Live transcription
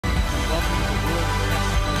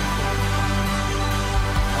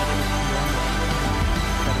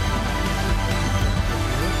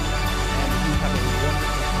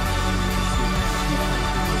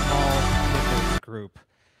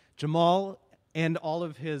Jahmal and all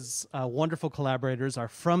of his wonderful collaborators are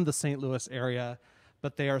from the St. Louis area,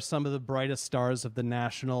 but they are some of the brightest stars of the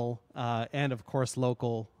national and, of course,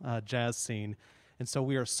 local jazz scene. And so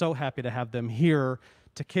we are so happy to have them here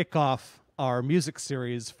to kick off our music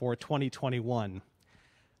series for 2021.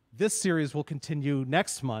 This series will continue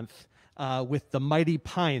next month with the Mighty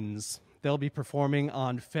Pines. They'll be performing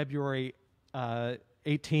on February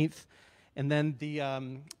 18th, and then the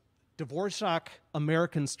Dvorak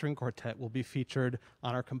American String Quartet will be featured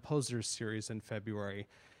on our Composers series in February.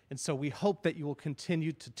 And so we hope that you will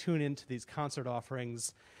continue to tune into these concert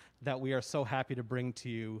offerings that we are so happy to bring to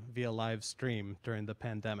you via live stream during the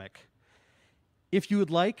pandemic. If you would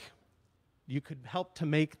like, you could help to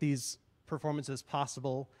make these performances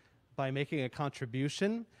possible by making a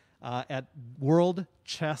contribution at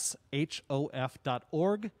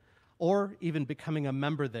worldchesshof.org, or even becoming a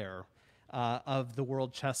member there of the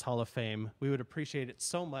World Chess Hall of Fame. We would appreciate it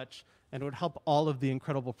so much, and it would help all of the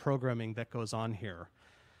incredible programming that goes on here.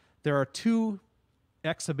 There are two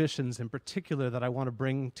exhibitions in particular that I want to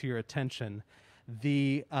bring to your attention.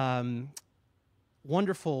 The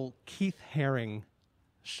wonderful Keith Haring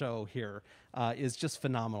show here is just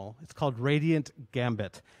phenomenal. It's called Radiant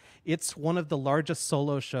Gambit. It's one of the largest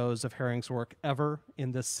solo shows of Haring's work ever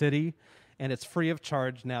in this city, and it's free of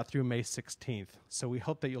charge now through May 16th. So we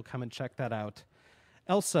hope that you'll come and check that out.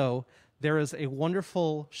 Also, there is a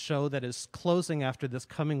wonderful show that is closing after this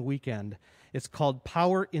coming weekend. It's called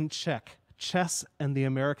Power in Check, Chess and the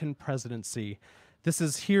American Presidency. This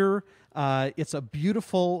is here. It's a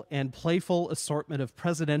beautiful and playful assortment of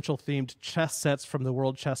presidential-themed chess sets from the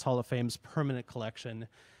World Chess Hall of Fame's permanent collection.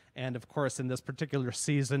 And of course, in this particular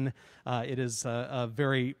season, it is a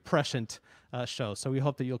very prescient show. So we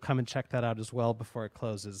hope that you'll come and check that out as well before it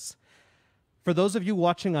closes. For those of you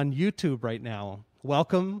watching on YouTube right now,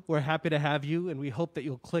 welcome. We're happy to have you, and we hope that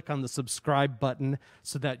you'll click on the subscribe button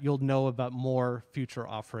so that you'll know about more future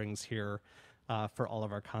offerings here for all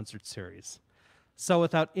of our concert series. So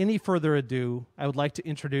without any further ado, I would like to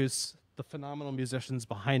introduce the phenomenal musicians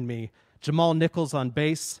behind me. Jahmal Nichols on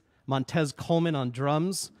bass, Montez Coleman on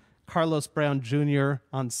drums, Carlos Brown Jr.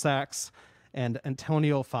 on sax, and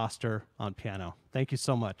Antonio Foster on piano. Thank you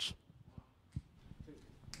so much.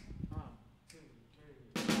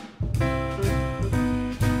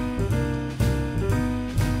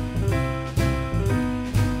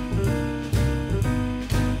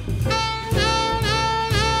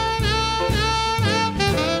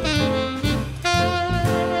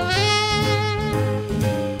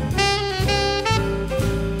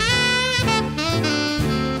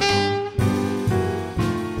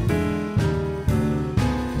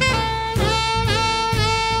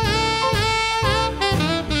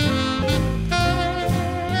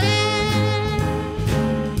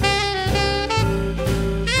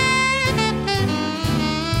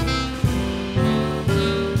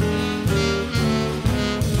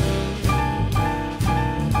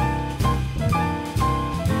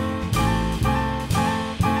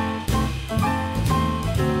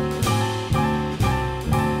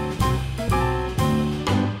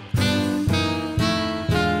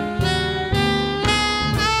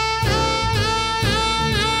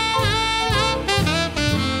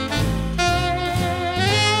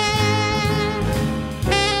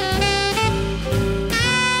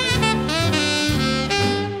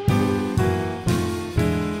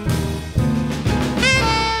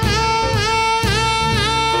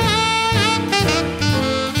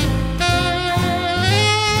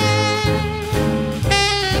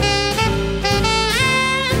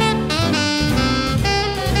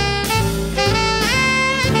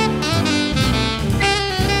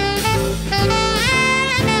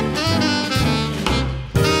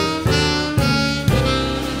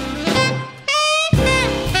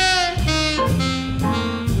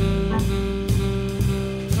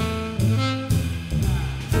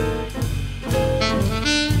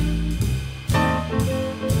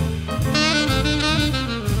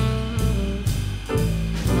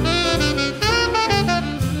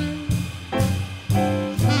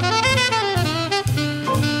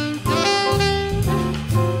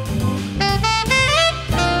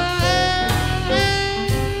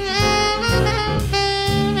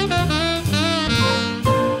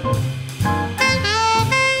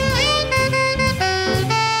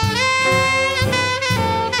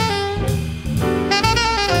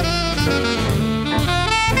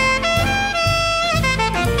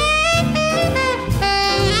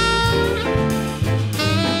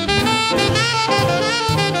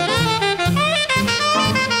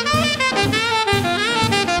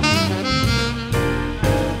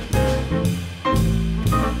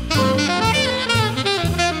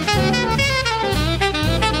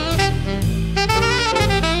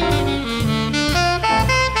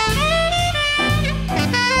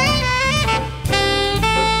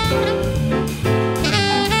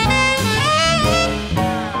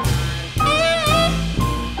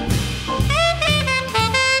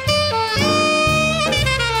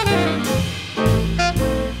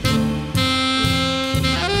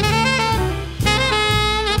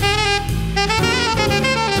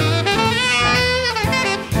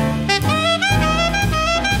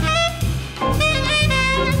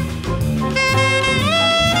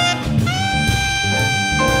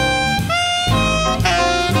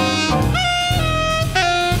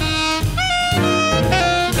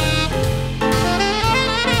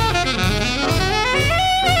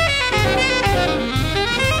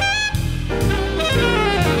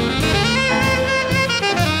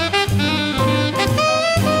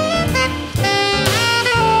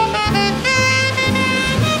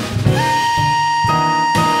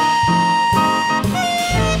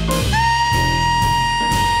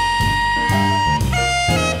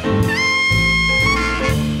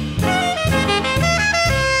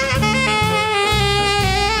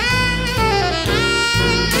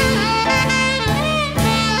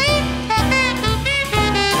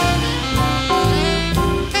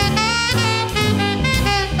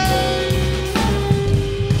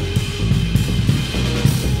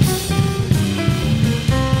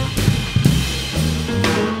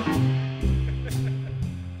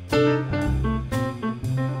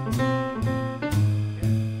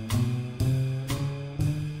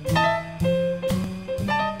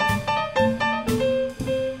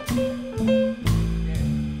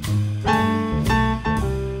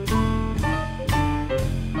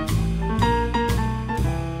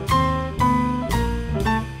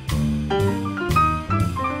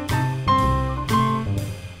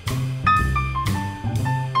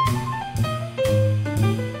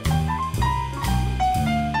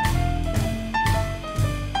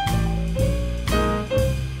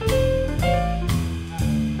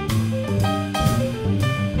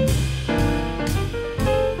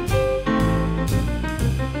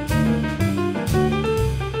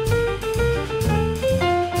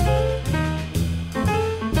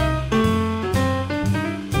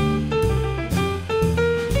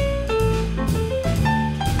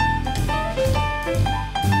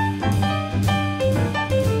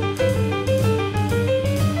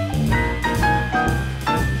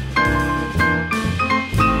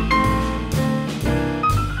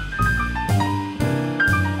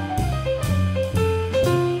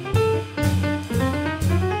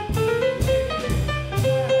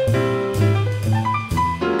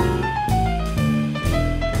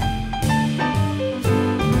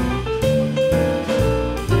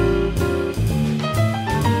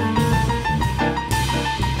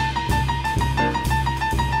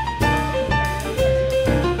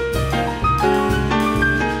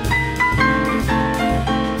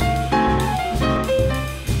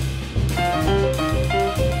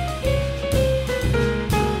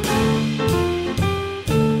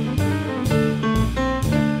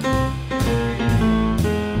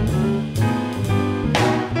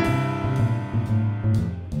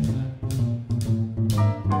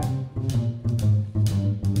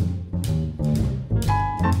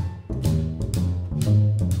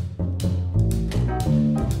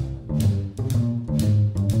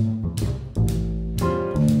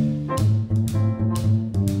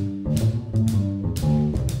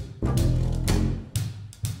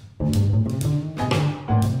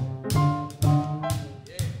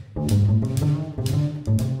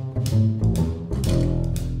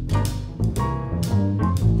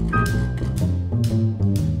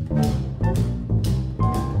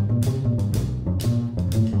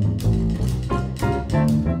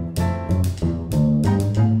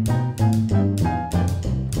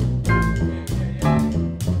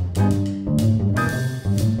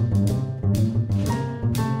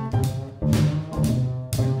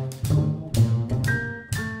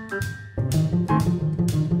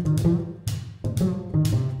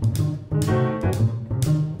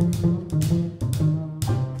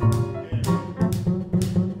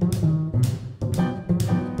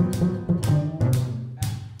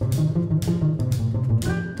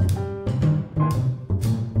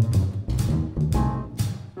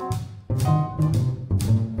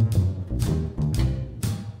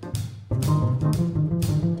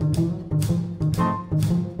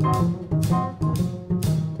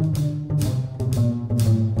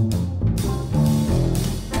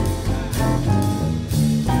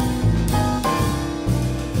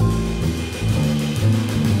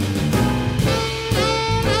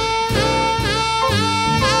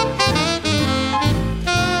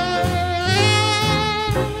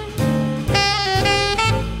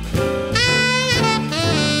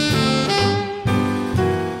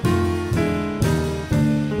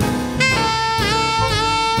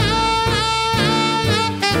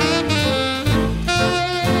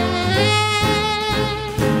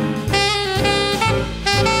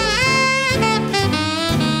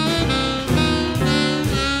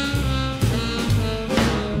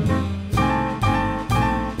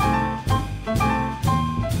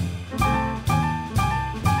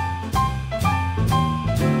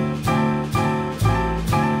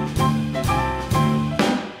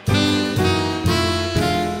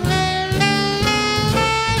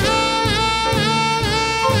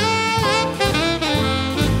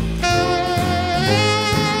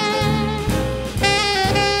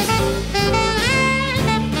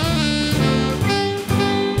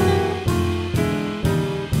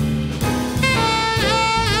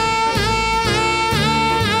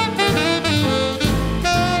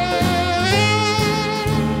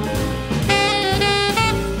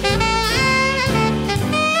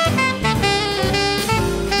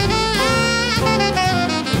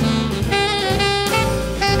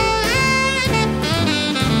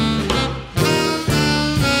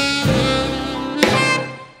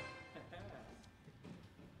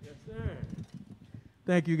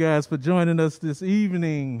 Thank you guys for joining us this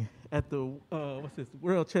evening at the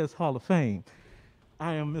World Chess Hall of Fame.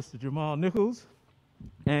 I am Mr. Jahmal Nichols,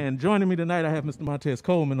 and joining me tonight I have Mr. Montez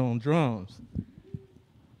Coleman on drums,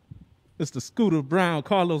 Mr. Scooter Brown,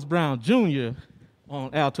 Carlos Brown Jr.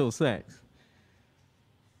 on alto sax,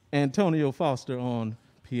 Antonio Foster on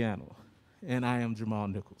piano, and I am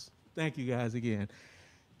Jahmal Nichols. Thank you guys again.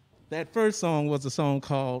 That first song was a song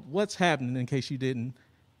called What's Happening, in case you didn't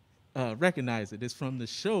recognize it. It's from the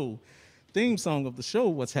show, theme song of the show,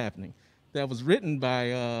 What's Happening, that was written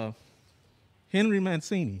by Henry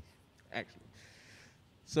Mancini, actually.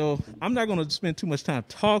 So I'm not going to spend too much time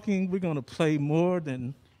talking. We're going to play more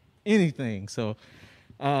than anything. So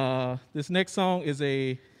this next song is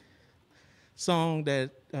a song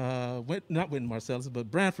that not Wynton Marsalis, but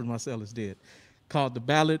Branford Marsalis did, called The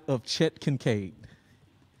Ballad of Chet Kincaid.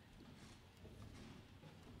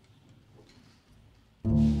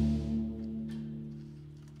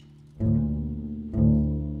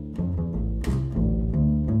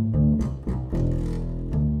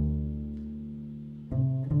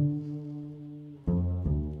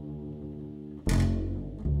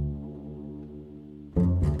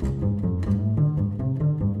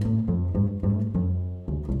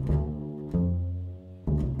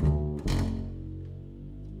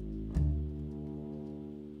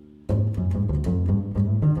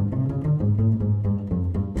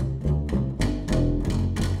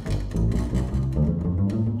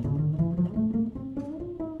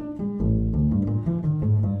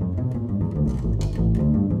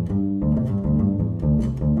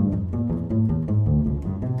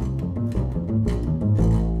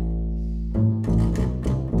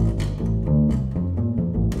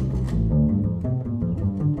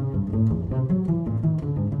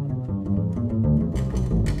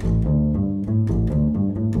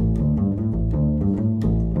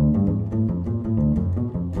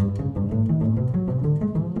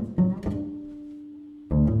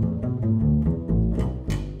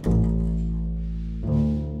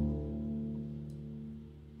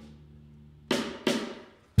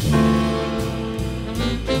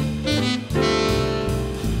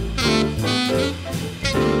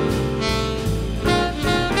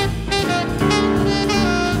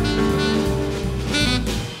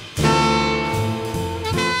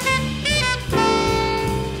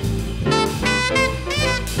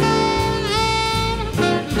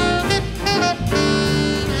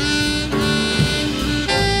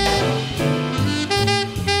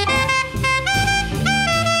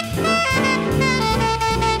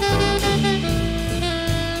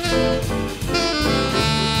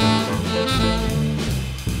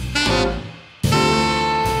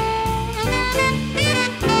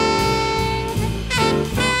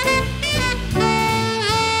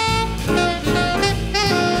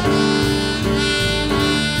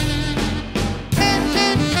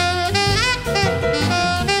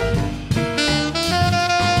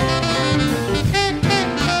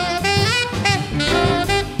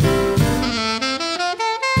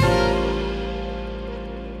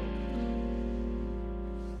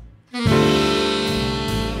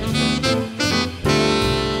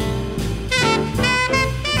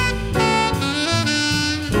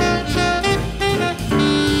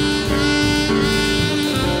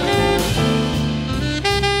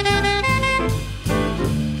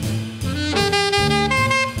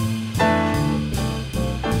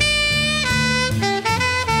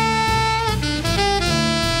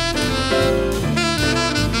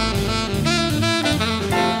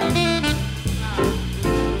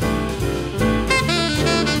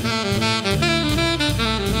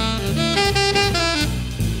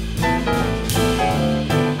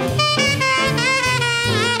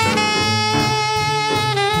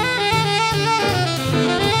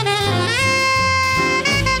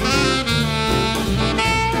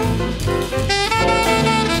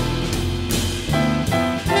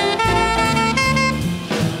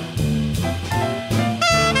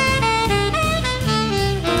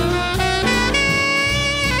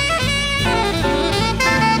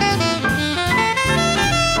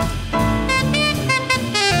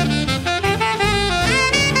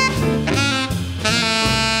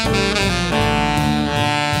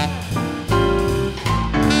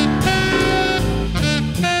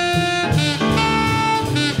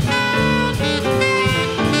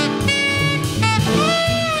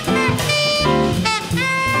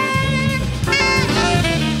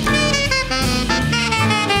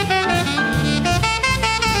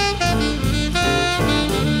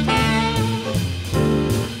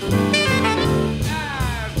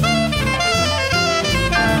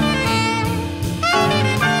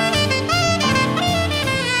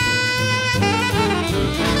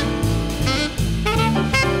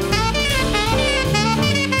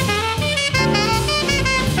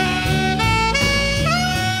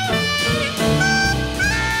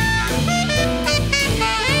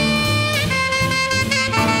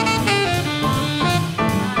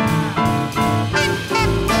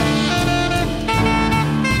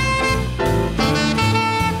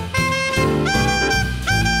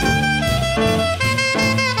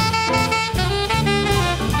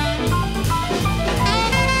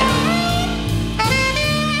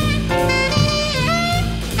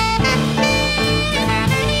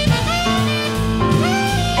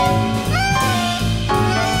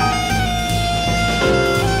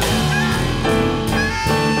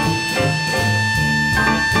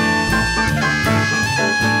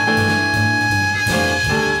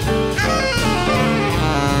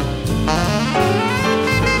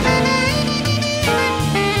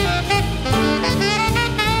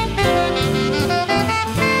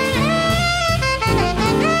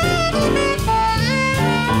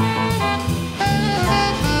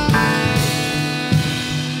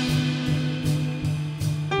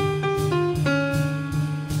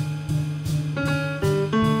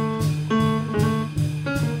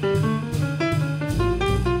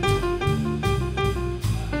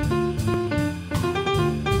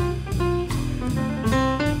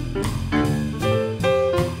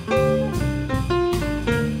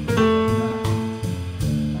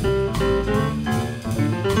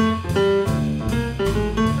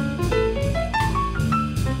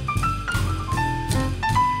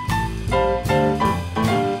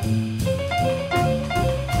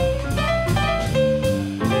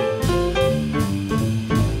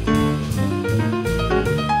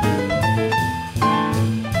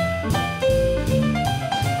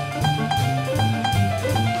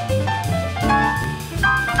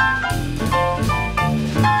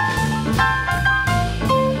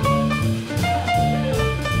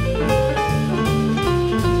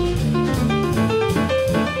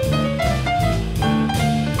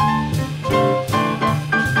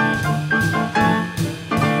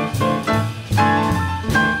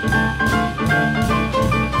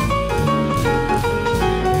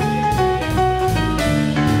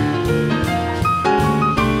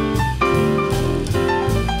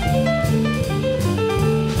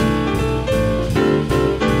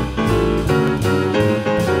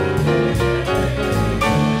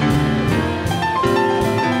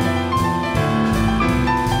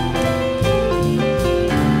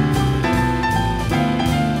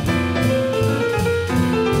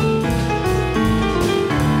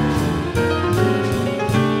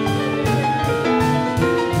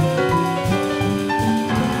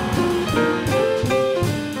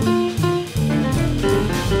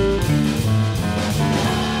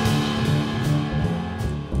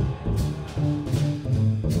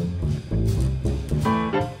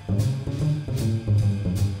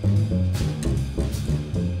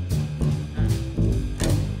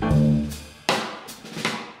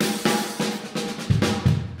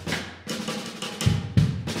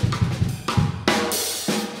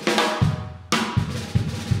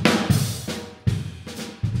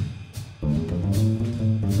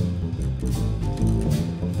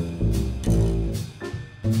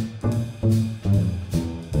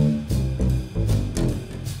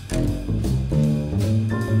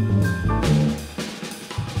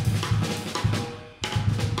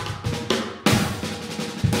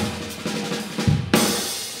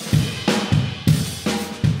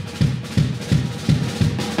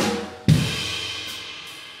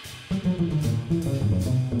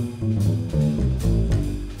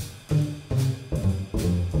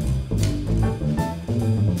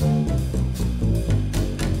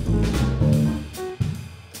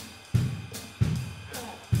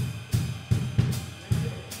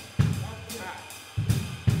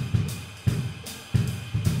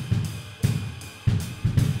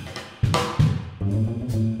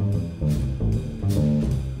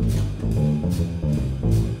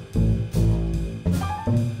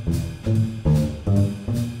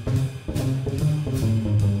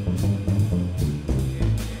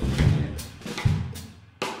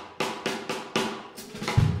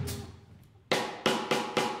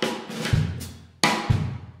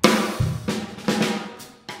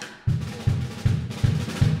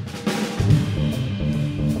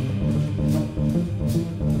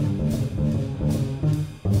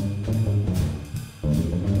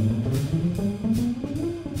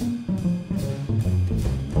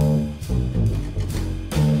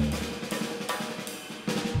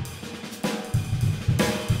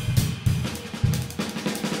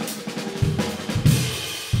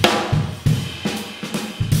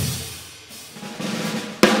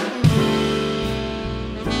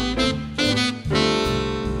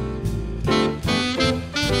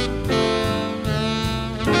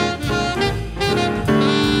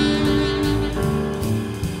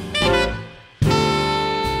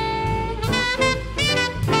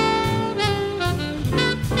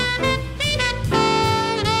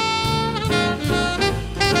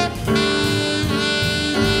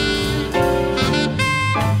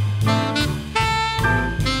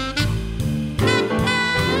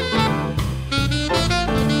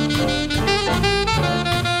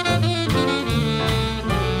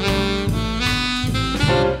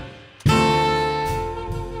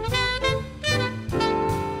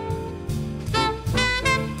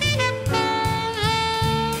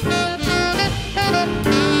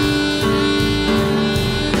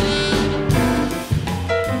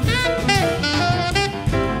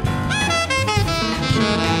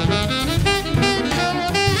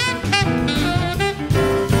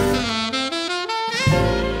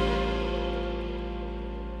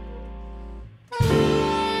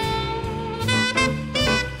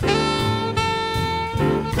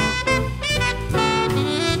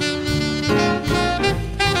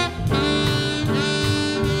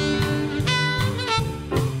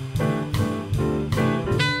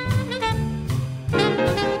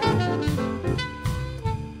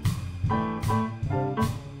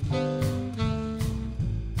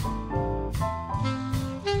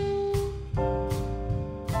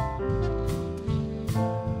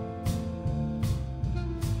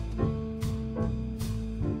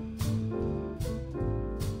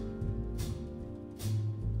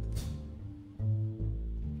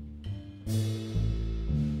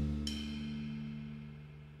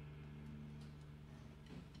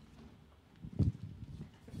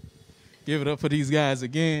 Give it up for these guys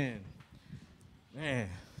again. Man,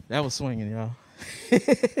 that was swinging, y'all.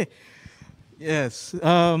 Yes.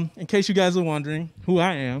 In case you guys are wondering who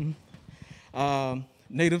I am,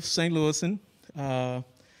 native St. Louisan.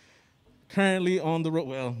 Currently on the road.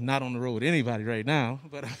 Well, not on the road with anybody right now,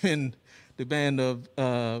 but I'm in the band of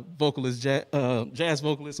vocalist, jazz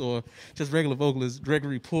vocalist, or just regular vocalist,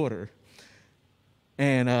 Gregory Porter.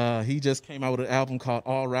 And he just came out with an album called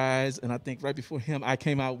All Rise. And I think right before him, I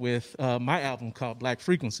came out with my album called Black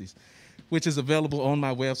Frequencies, which is available on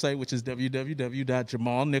my website, which is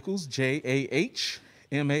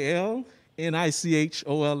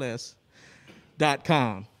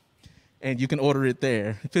www.JahmalNichols.com. And you can order it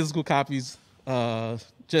there. Physical copies,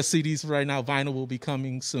 just CDs for right now. Vinyl will be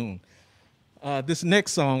coming soon. This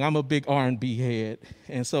next song, I'm a big R&B head,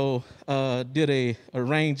 and so did a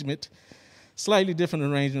arrangement, slightly different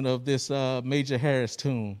arrangement of this Major Harris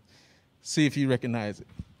tune. See if you recognize it.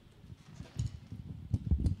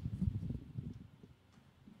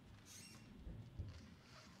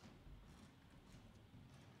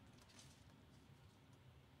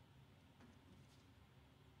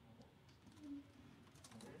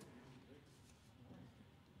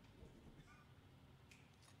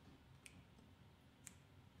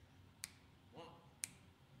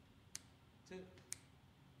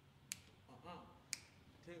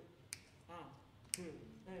 Two, 2,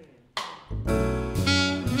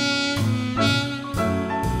 3.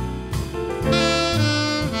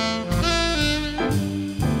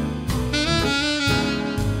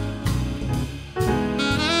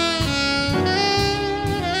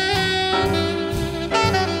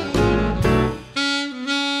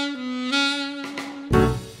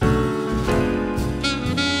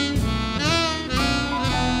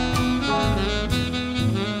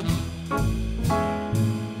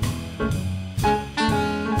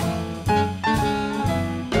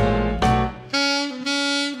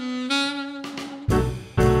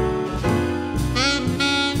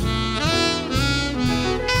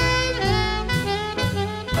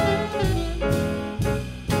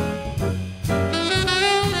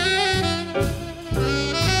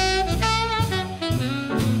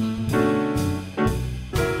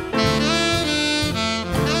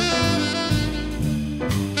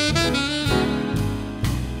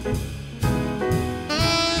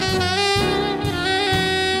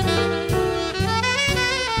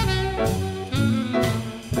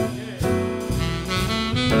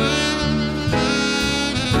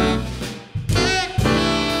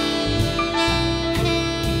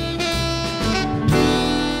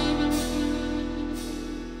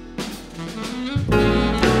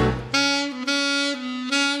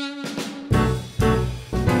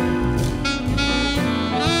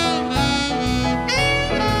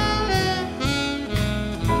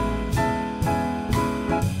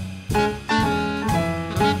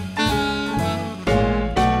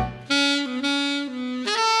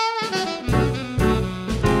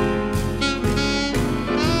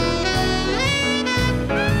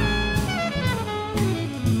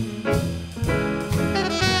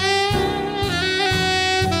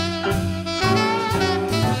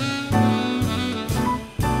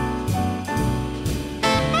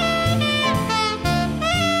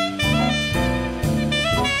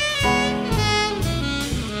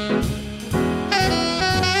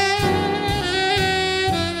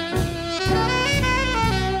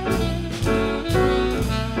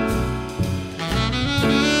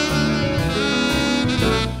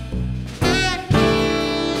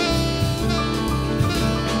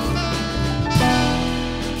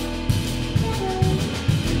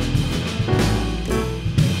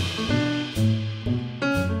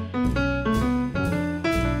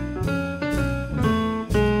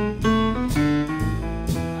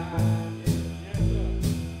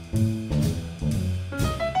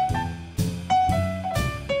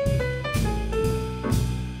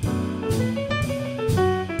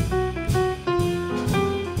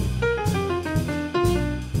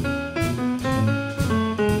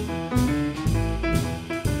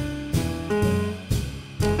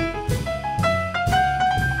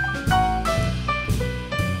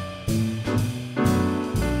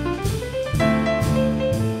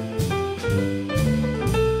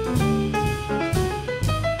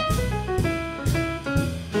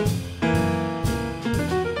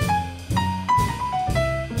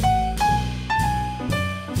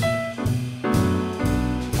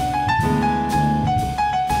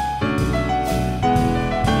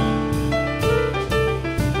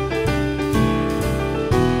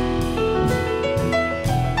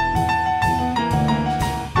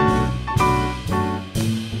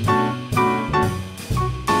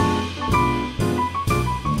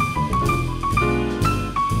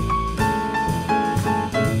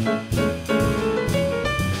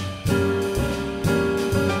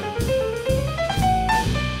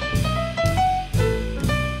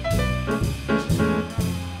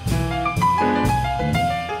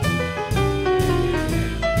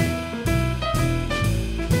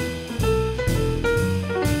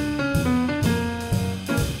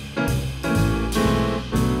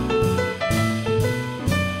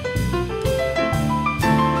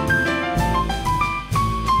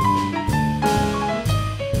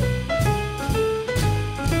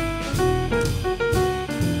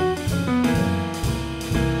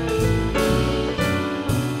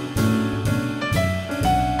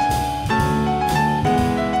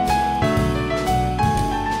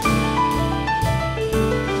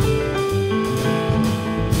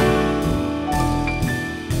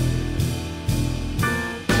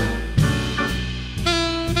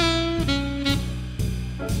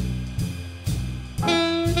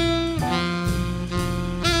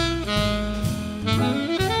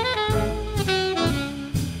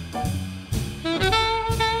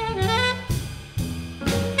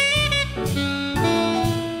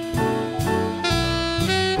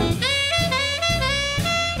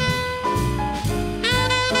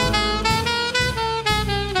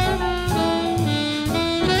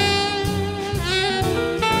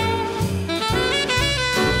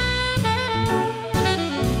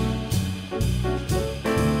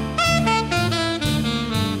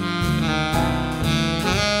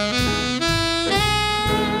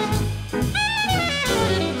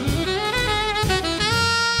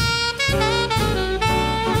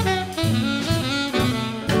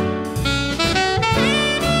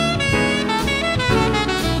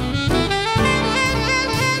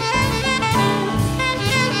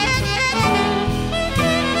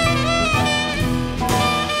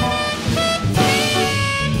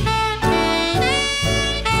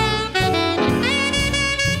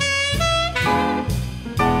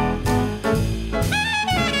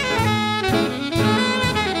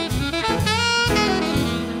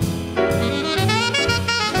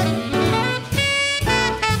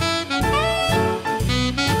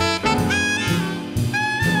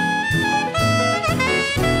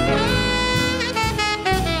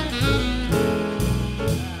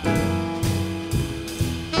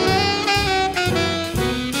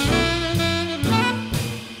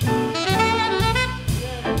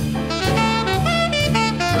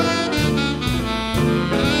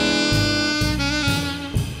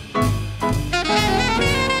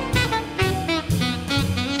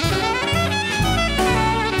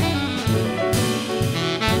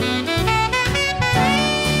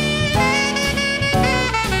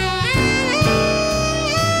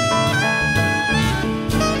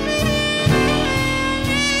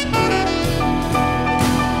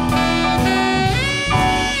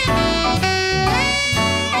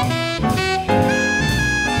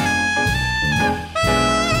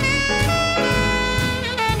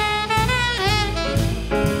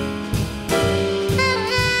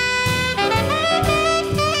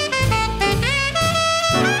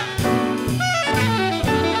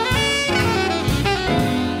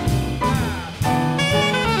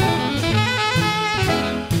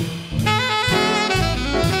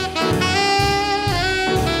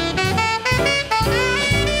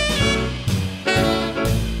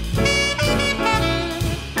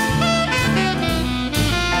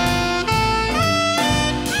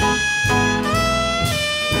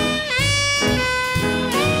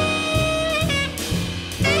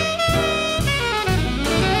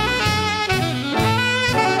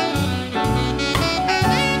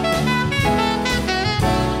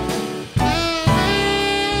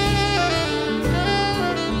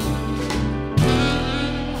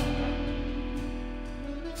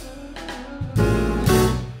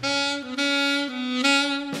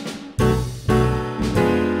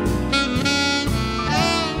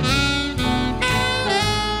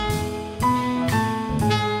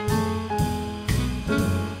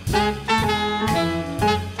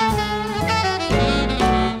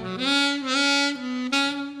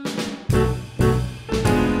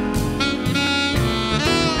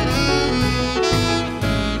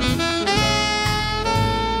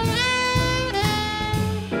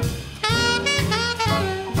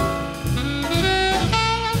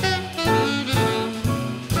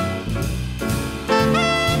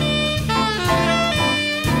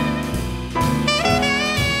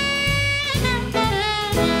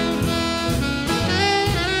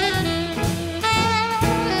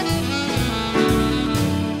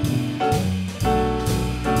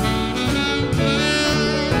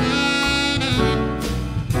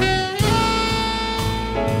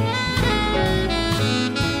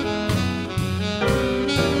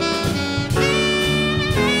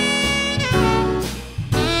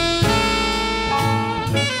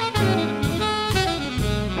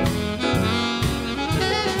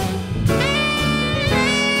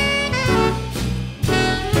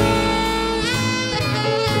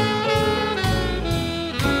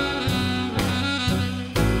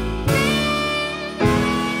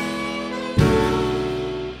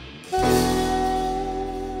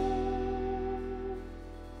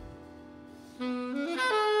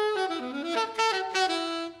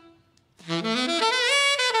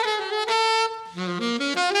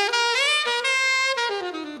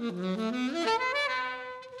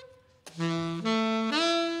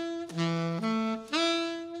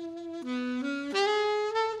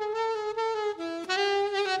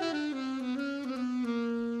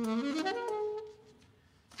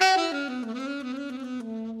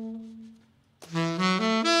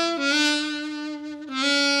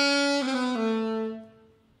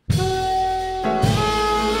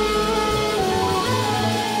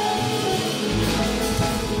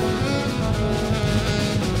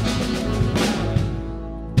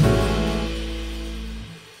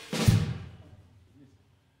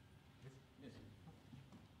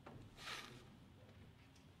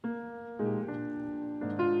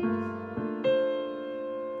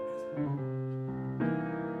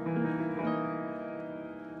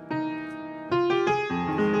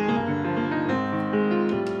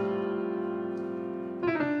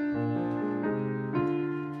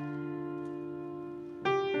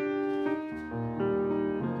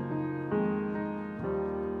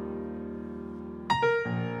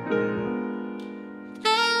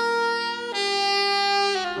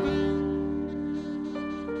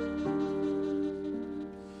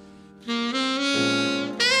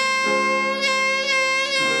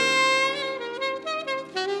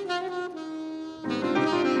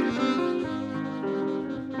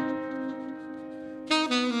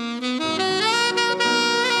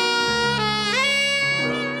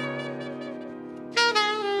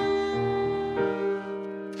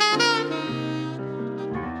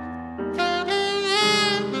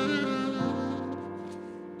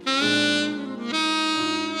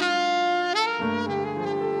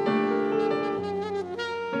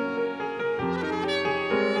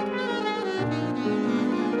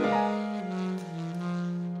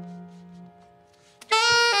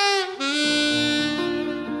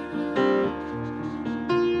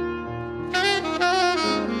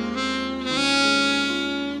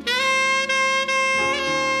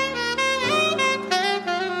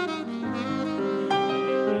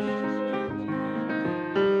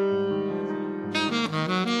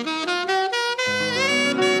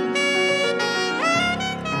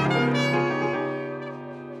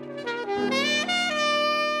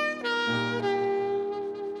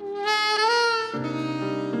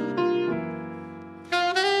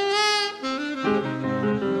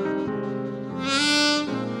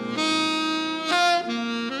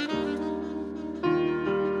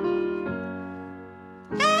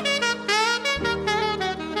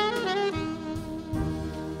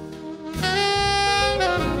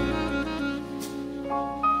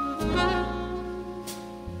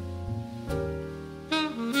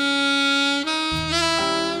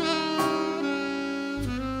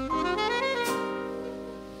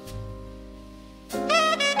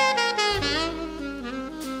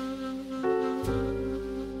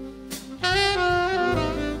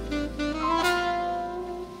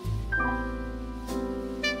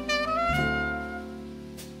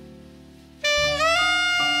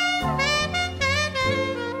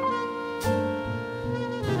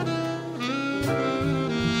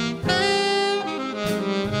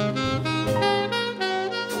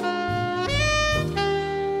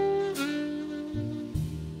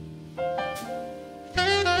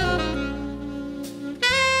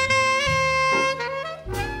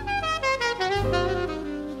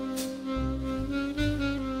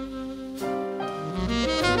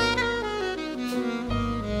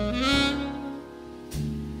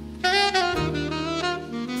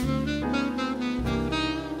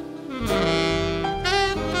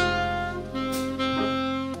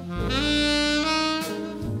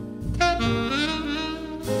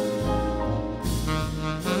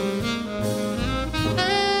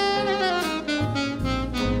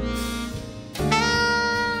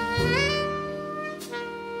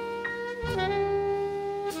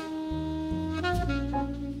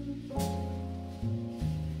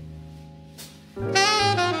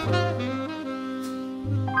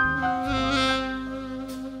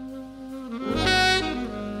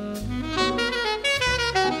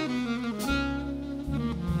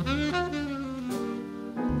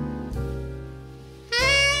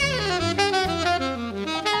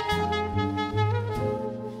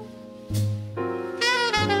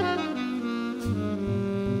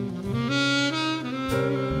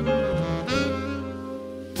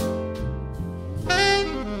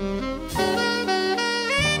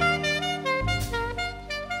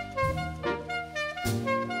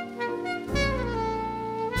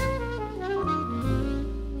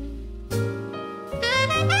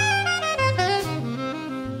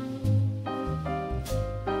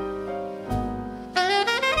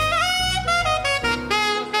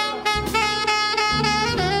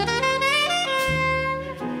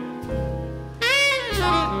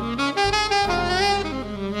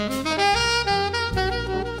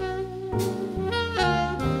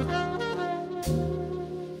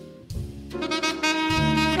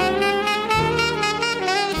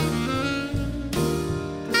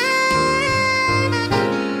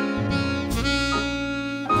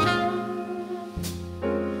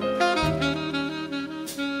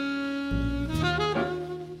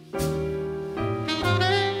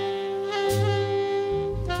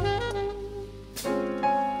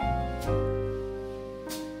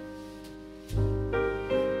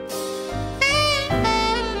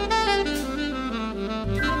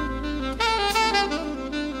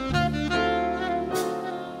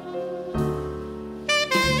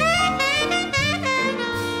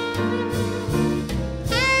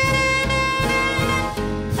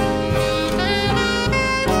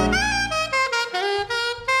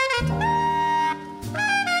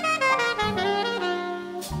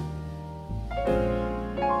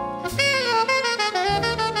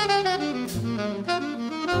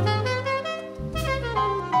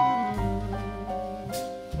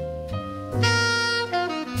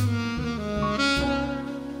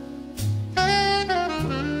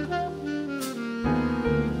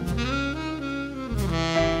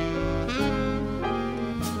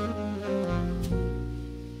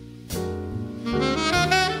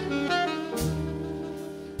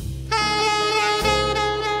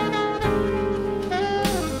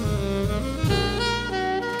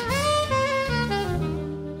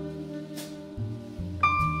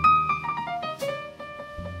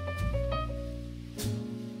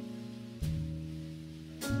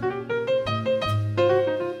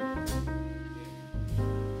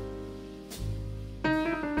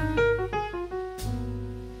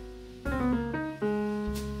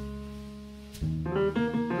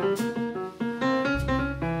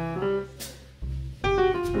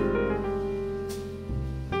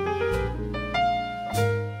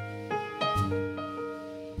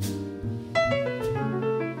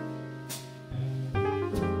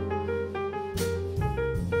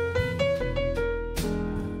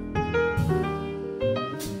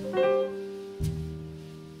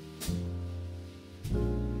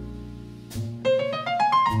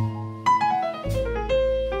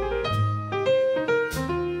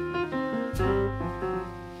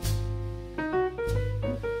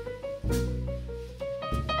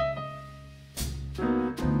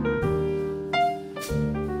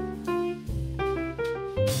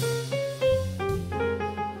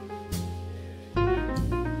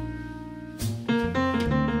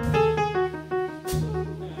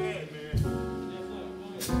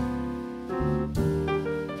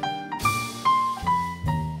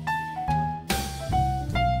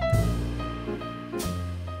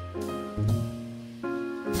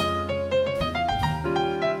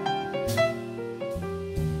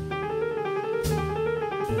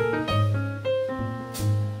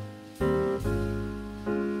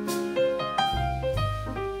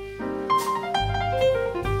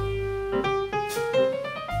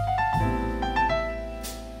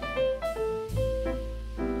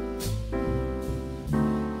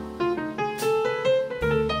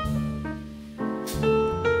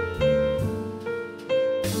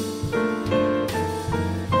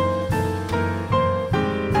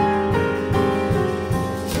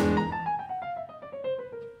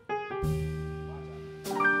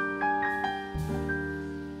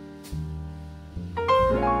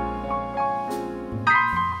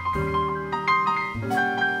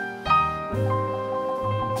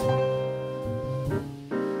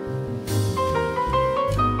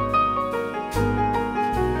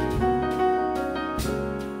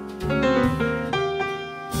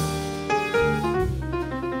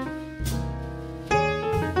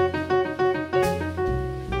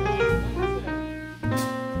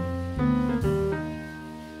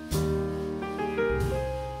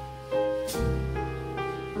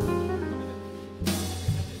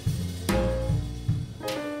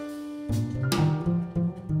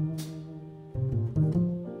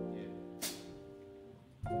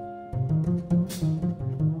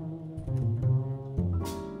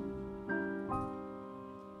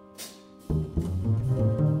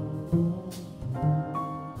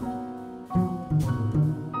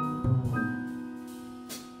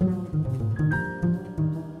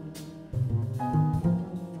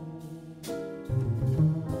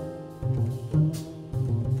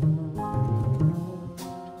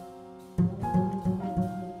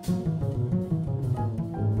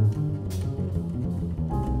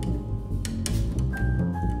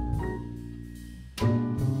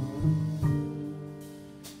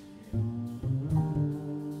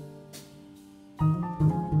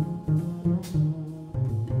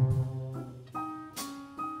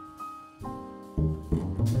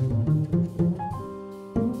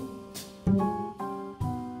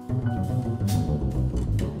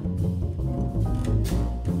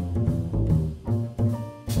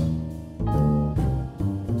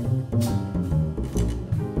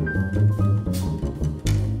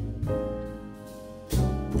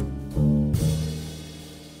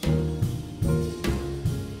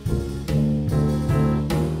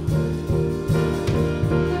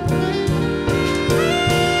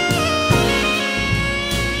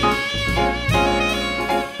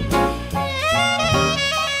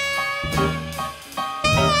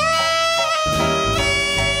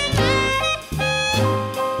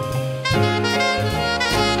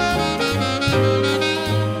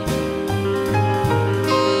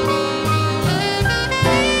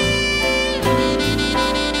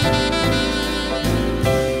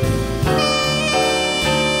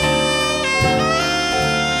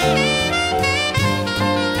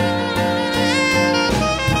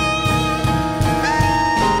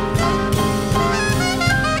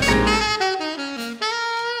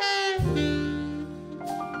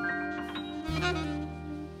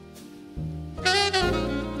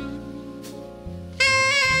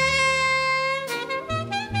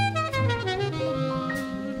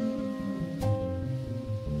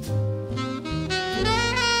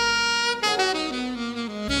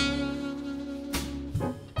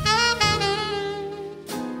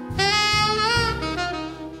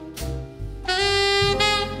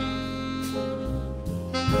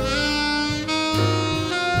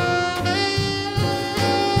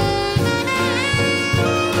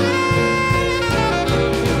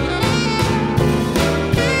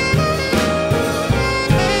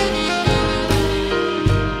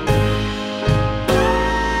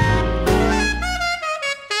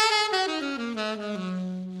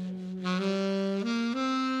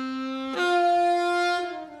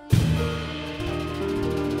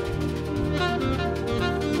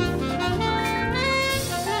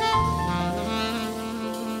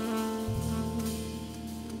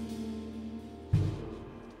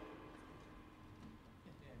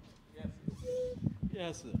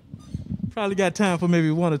 Yes, sir. Probably got time for maybe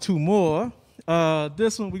one or two more.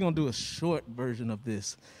 This one, we're going to do a short version of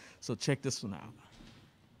this. So check this one out.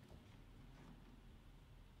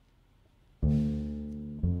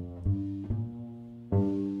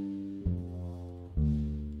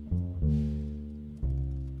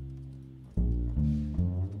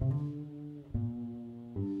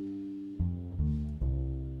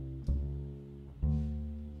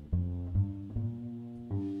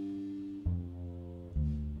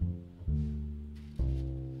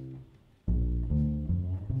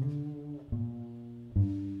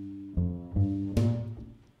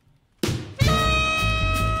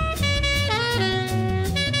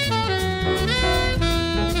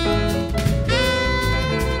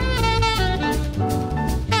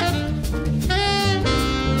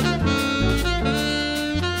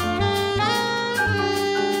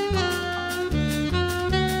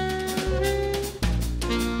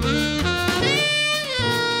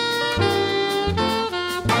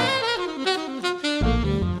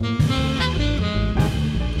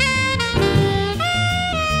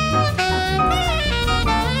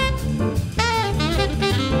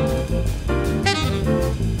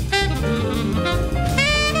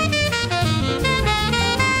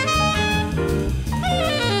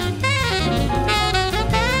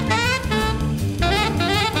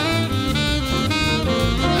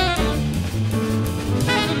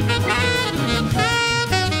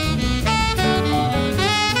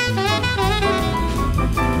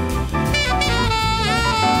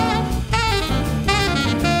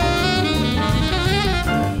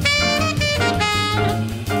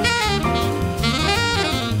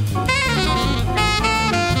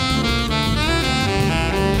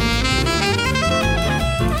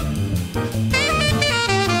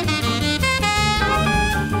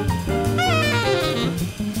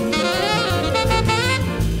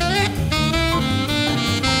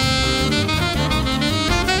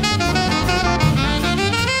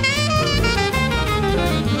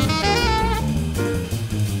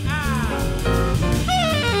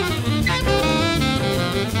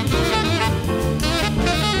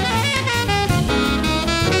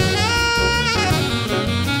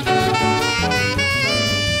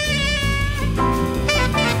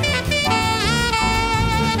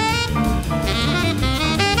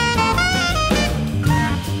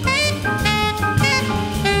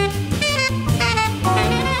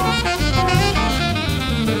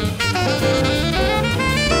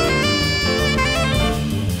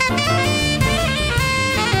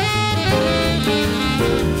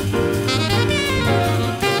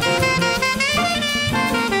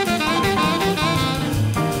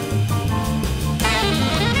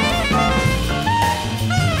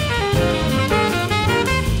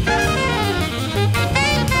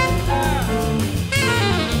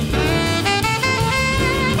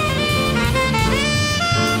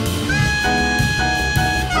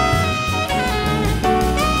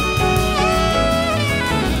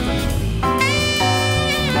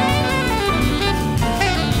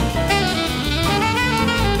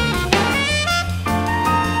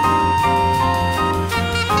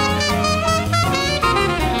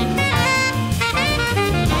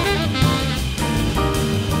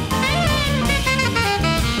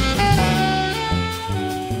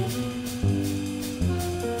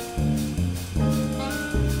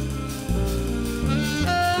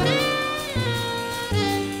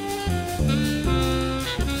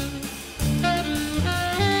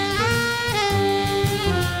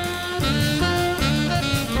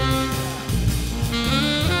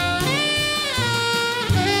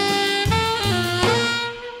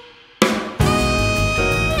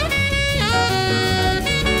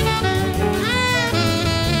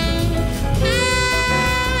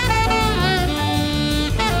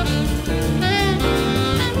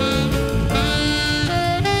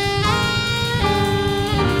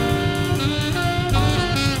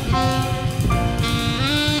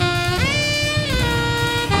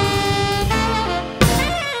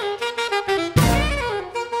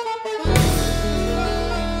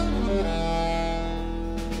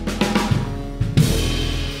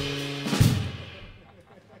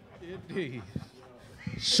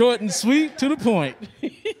 Short and sweet, to the point.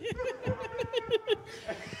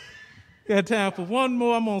 Got time for one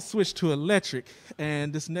more. I'm gonna switch to electric,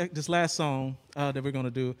 and this last song that we're gonna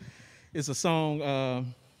do is a song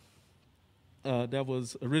that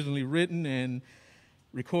was originally written and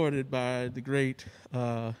recorded by the great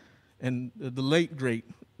and the late great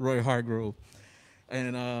Roy Hargrove,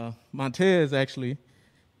 and Montez actually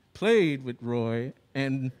played with Roy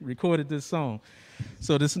and recorded this song.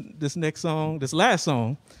 So this last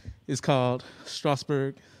song, is called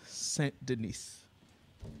Strasbourg Saint Denis.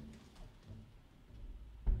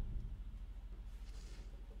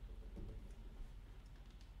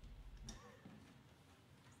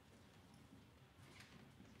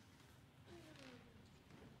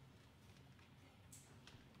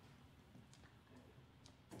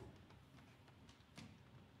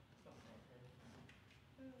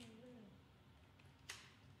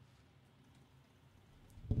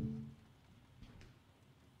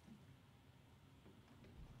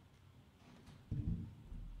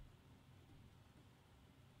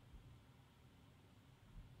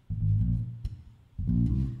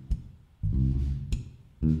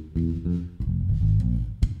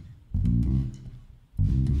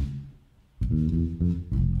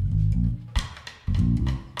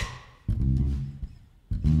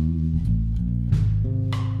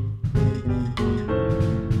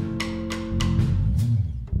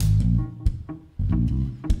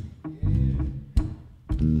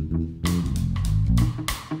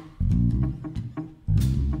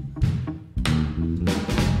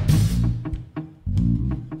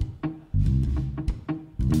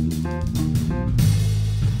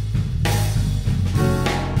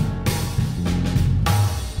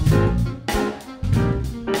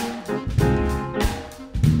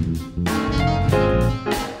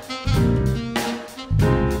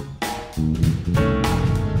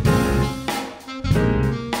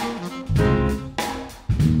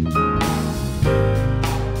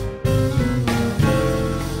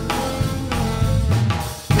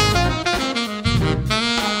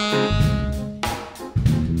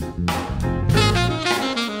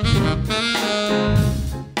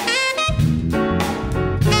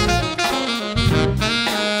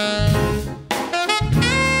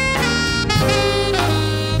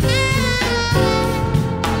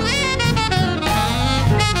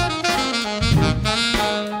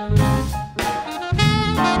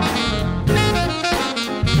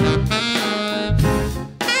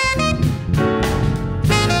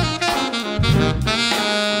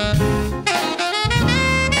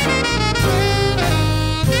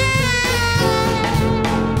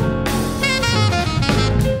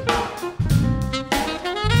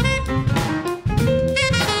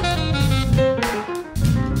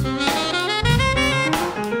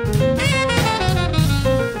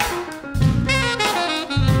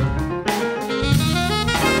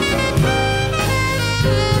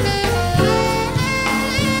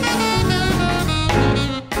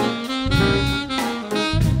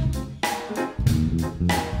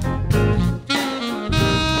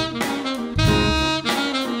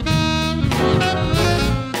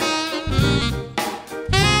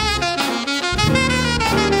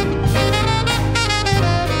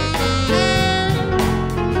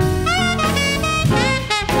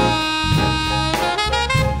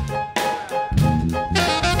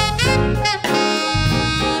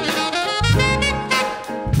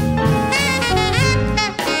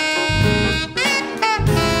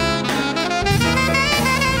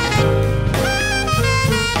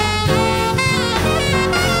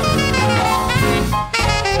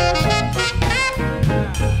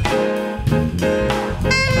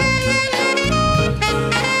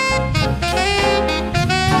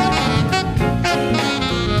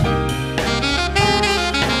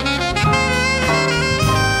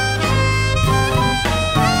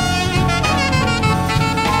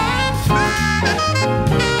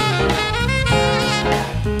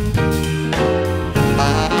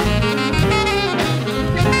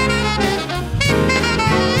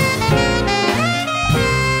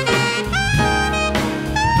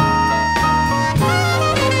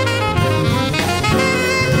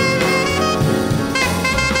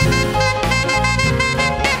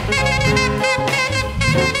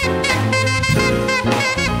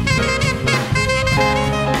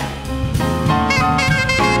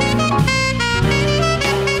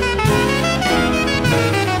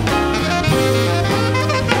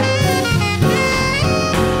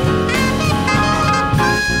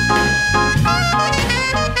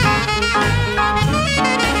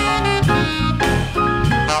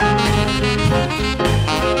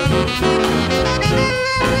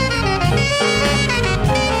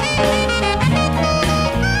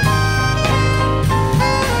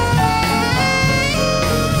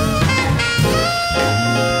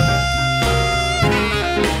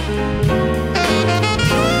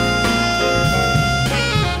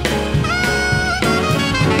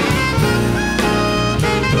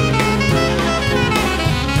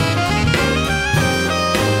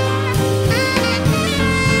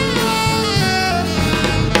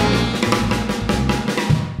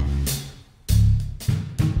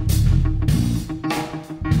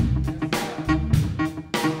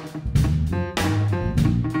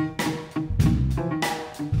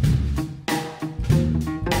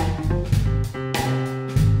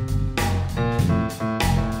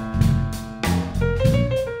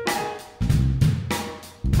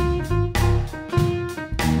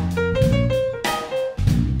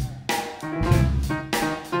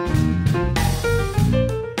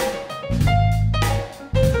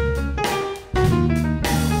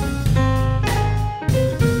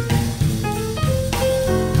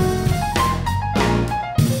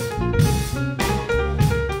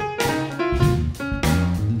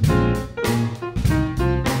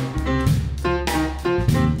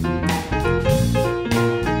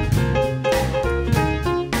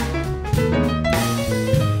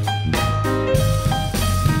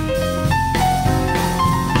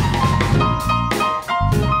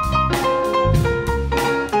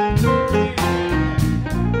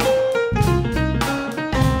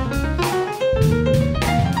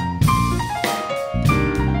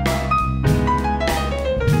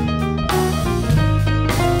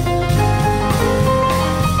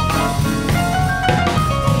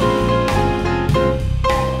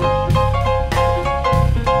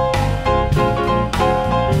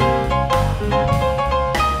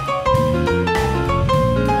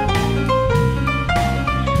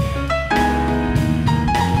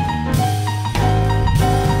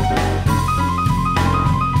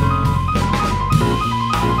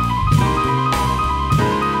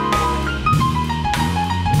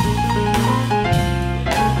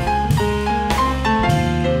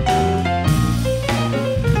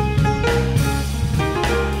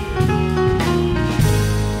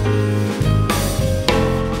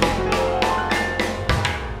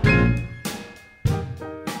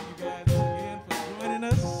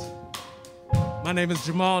 My name is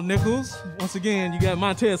Jahmal Nichols. Once again, you got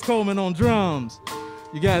Montez Coleman on drums.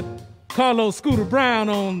 You got Carlos Scooter Brown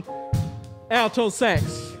on alto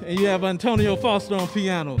sax. And you have Antonio Foster on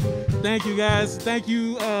piano. Thank you, guys. Thank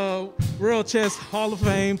you, World Chess Hall of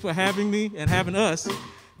Fame, for having me and having us.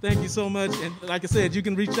 Thank you so much. And like I said, you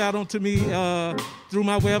can reach out to me through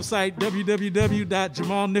my website,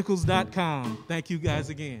 www.jamalnichols.com. Thank you guys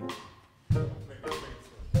again.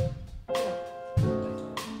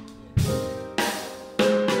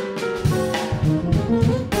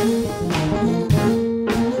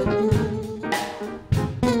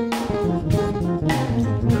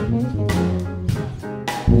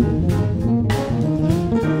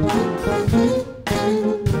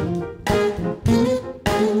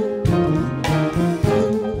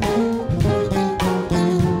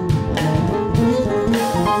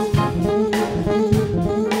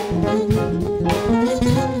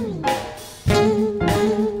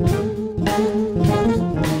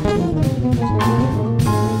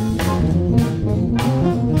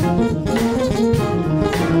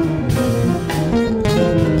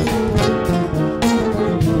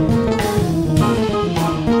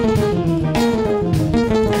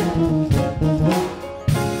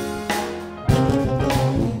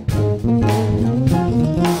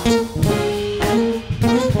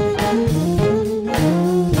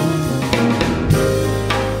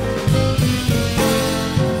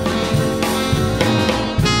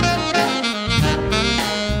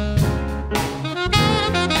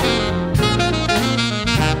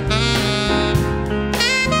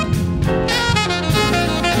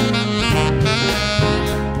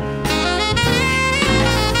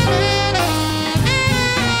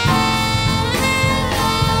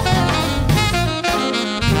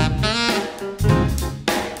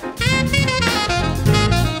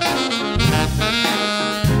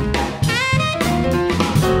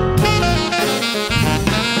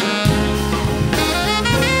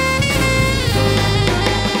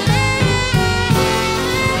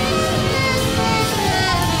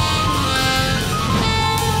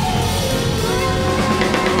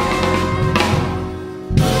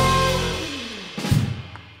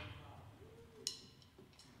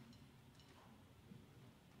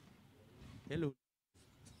 Hello.